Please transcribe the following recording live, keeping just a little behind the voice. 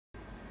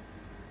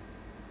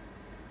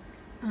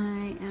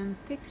I am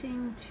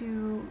fixing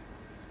to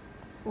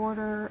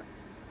order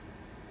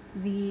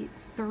the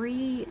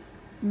 3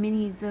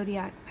 mini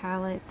Zodiac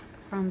palettes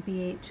from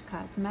BH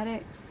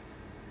Cosmetics,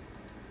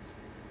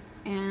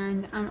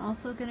 and I'm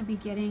also going to be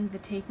getting the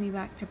Take Me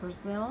Back to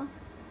Brazil,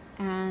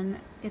 and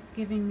it's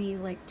giving me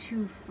like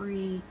 2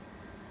 free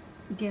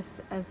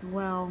gifts as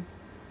well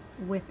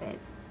with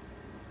it.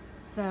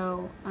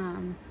 So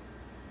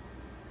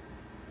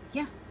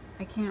yeah,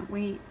 I can't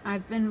wait.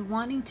 I've been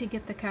wanting to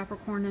get the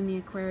Capricorn and the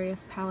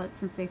Aquarius palette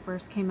since they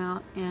first came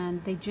out,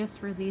 and they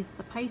just released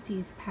the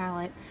Pisces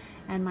palette,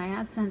 and my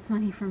AdSense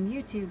money from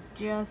YouTube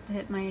just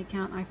hit my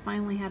account. I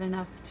finally had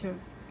enough to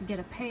get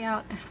a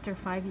payout after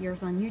 5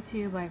 years on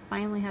YouTube. I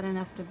finally had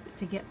enough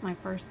to get my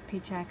first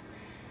paycheck.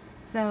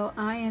 So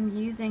I am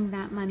using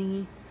that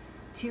money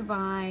to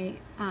buy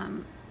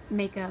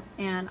makeup,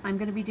 and I'm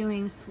going to be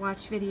doing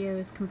swatch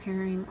videos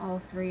comparing all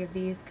 3 of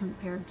these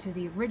compared to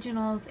the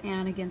originals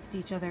and against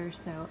each other,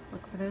 so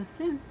look for those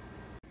soon.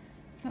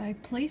 So I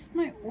placed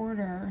my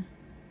order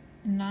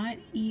not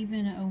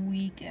even a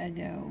week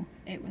ago.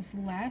 It was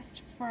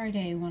last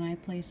Friday when I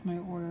placed my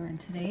order, and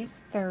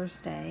today's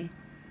Thursday,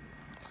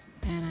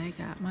 and I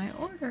got my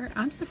order.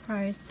 I'm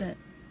surprised that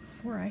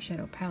 4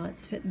 eyeshadow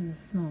palettes fit in this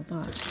small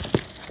box.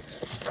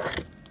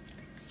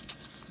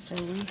 So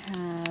we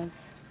have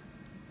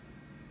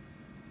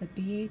the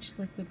BH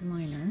liquid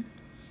liner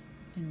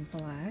in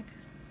black.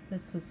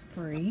 This was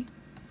free.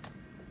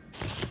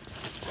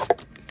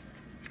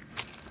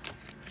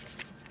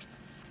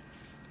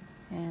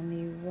 And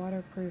the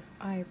waterproof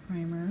eye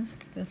primer.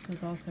 This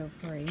was also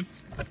free.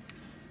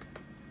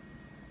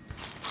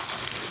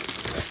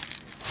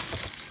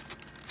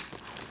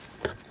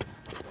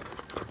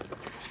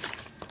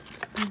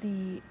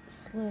 The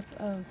slip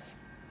of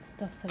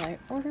stuff that I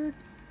ordered.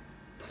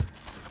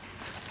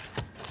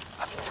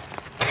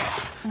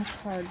 A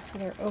card for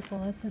their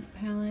opalescent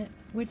palette,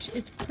 which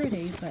is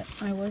pretty, but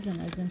I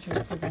wasn't as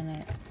interested in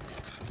it.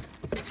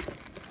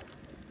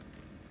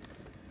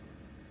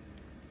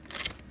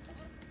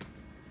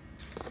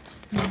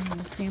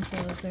 And a sample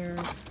of their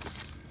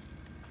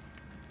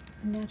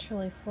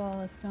Naturally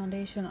Flawless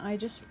foundation. I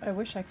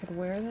wish I could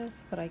wear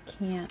this, but I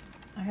can't.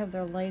 I have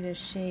their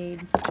lightest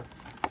shade,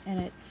 and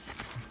it's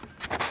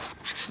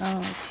not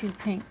only too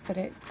pink, but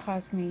it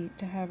caused me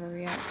to have a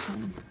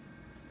reaction.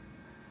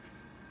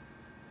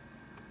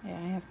 Yeah,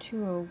 I have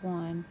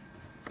 201,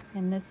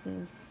 and this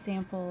is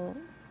sample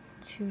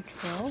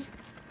 212.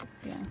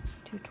 Yeah,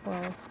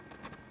 212.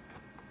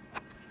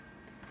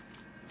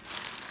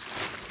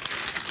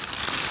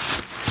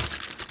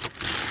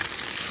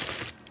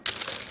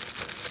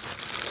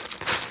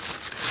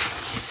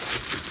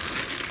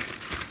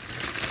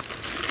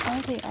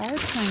 Oh, they are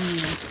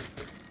tiny.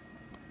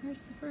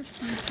 There's the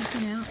first one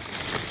sticking out.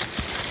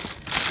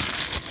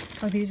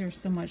 Oh, these are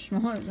so much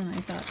smaller than I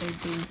thought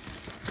they'd be.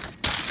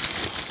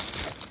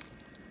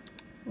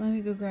 Let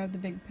me go grab the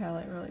big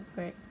palette really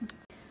quick.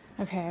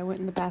 Okay, I went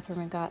in the bathroom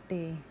and got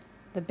the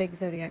big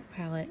Zodiac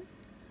palette.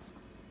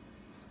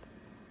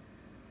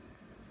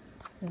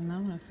 And now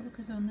I'm going to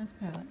focus on this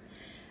palette.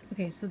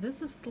 Okay, so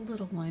this is the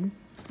little one.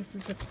 This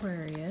is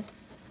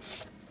Aquarius.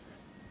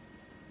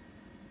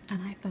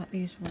 And I thought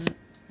these were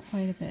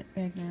quite a bit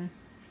bigger.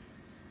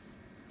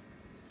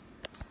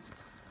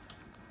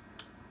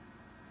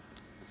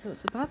 So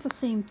it's about the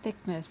same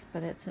thickness,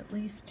 but it's at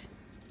least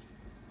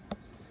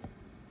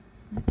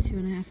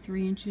 2.5,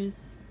 3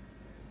 inches.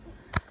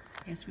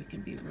 I guess we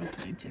can be real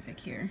scientific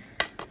here.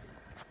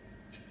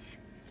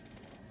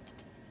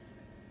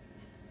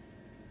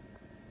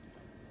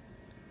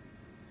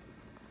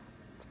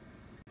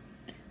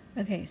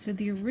 Okay, so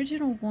the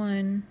original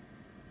one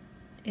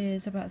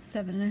is about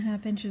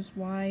 7.5 inches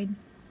wide,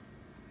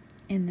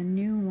 and the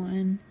new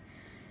one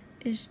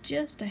is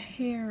just a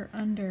hair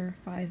under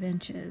 5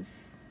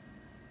 inches.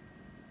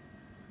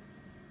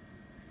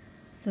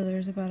 So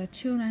there's about a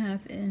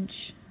 2.5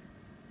 inch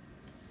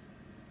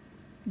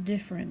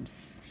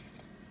difference.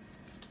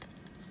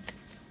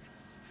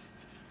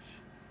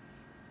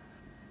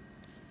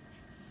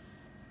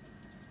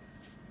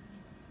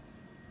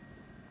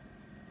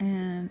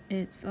 And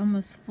it's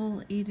almost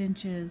full 8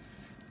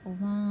 inches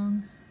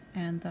long,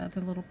 and the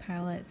other little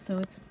palette, so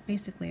it's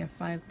basically a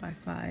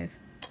 5x5.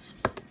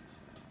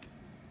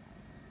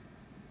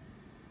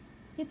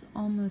 It's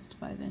almost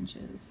 5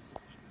 inches.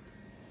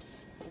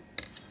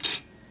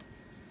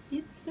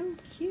 It's so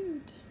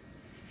cute.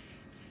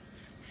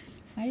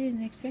 I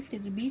didn't expect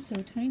it to be so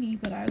tiny,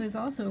 but I was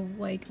also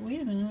like, wait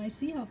a minute, I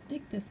see how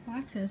thick this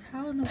box is.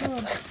 How in the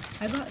world?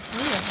 I bought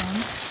 3 of them,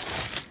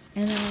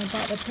 and then I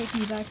bought the Take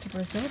Me Back to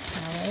Brazil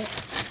palette,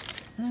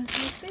 and I was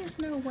like, there's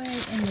no way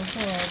in the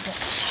world that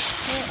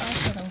 4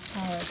 eyeshadow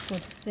palettes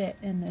would fit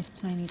in this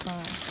tiny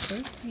box.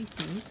 There's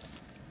Pisces.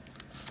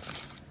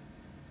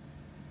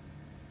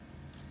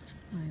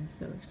 I am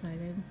so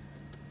excited.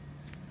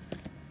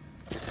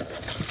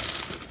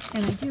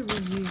 And I do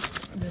reuse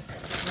this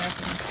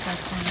wrapping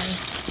stuff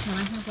when I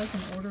have like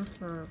an order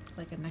for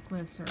like a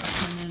necklace or a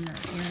pendant or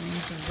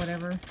earrings or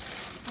whatever.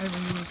 I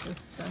reuse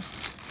this stuff.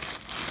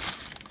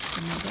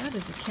 Now that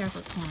is a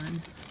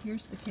Capricorn.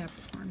 Here's the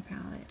Capricorn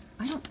palette.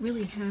 I don't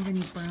really have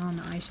any brown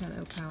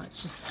eyeshadow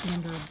palettes, just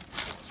standard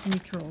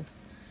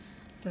neutrals.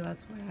 So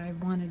that's why I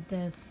wanted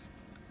this.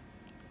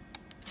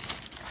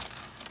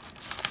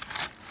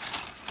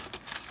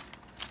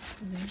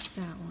 So there's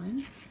that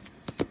one.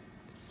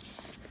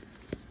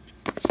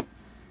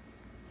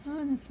 Oh,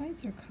 and the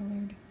sides are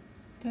colored.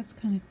 That's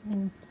kind of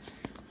cool.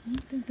 I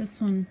don't think this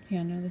one,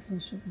 yeah, no, this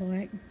one's just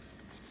black.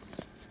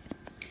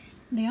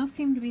 They all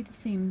seem to be the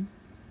same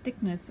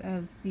thickness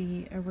as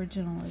the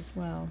original as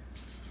well.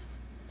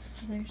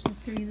 So there's the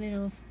three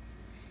little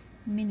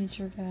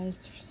miniature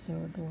guys. They're so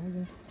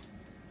adorable.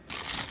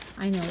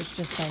 I know it's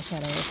just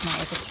eyeshadow. It's not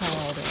like a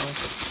child or a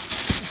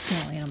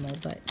small animal,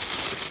 but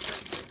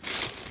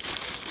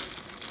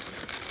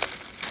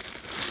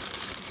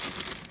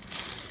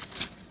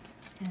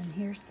and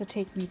here's the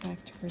Take Me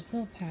Back to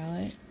Brazil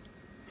palette.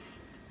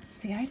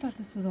 See, I thought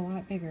this was a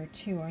lot bigger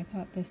too. I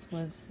thought this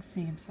was the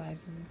same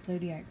size as the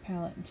Zodiac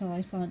palette until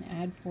I saw an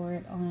ad for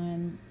it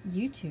on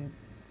YouTube.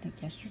 I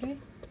think yesterday,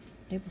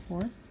 day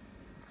before.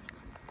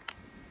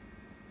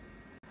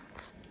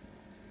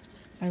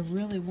 I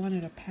really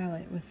wanted a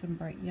palette with some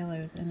bright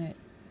yellows in it,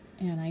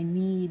 and I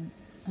need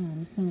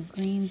some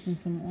greens and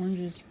some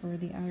oranges for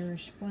the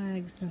Irish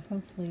flag, so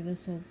hopefully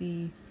this will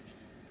be,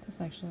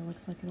 this actually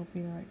looks like it'll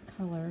be the right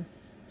color.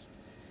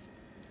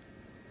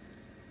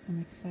 I'm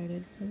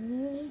excited for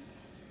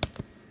this.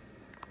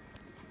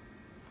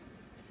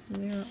 So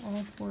there are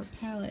all 4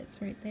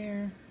 palettes right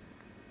there.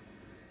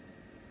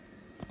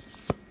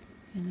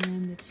 And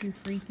then the 2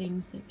 free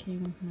things that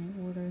came with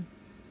my order.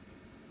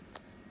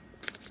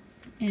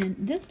 And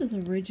this is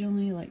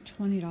originally like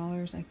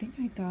 $20. I think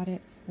I got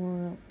it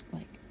for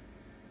like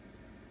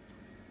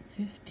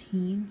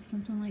 $15,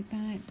 something like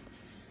that.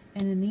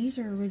 And then these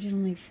are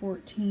originally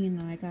 $14,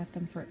 and I got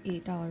them for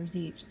 $8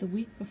 each. The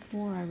week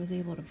before I was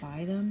able to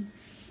buy them,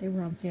 they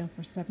were on sale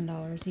for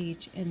 $7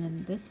 each, and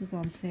then this was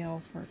on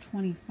sale for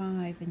 $25,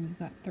 and you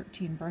got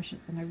 13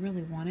 brushes, and I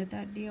really wanted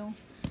that deal,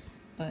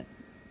 but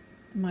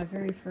my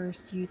very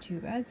first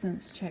YouTube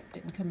AdSense check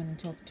didn't come in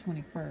until the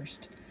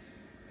 21st,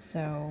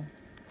 so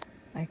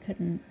I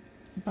couldn't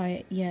buy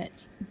it yet,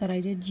 but I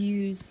did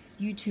use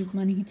YouTube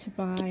money to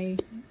buy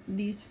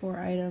these 4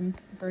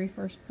 items. The very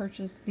first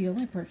purchase, the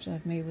only purchase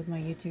I've made with my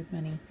YouTube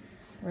money.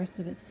 The rest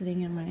of it's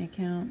sitting in my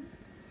account.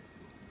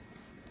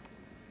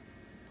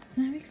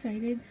 So I'm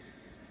excited.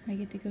 I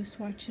get to go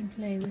swatch and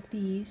play with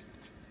these.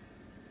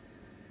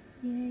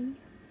 Yay.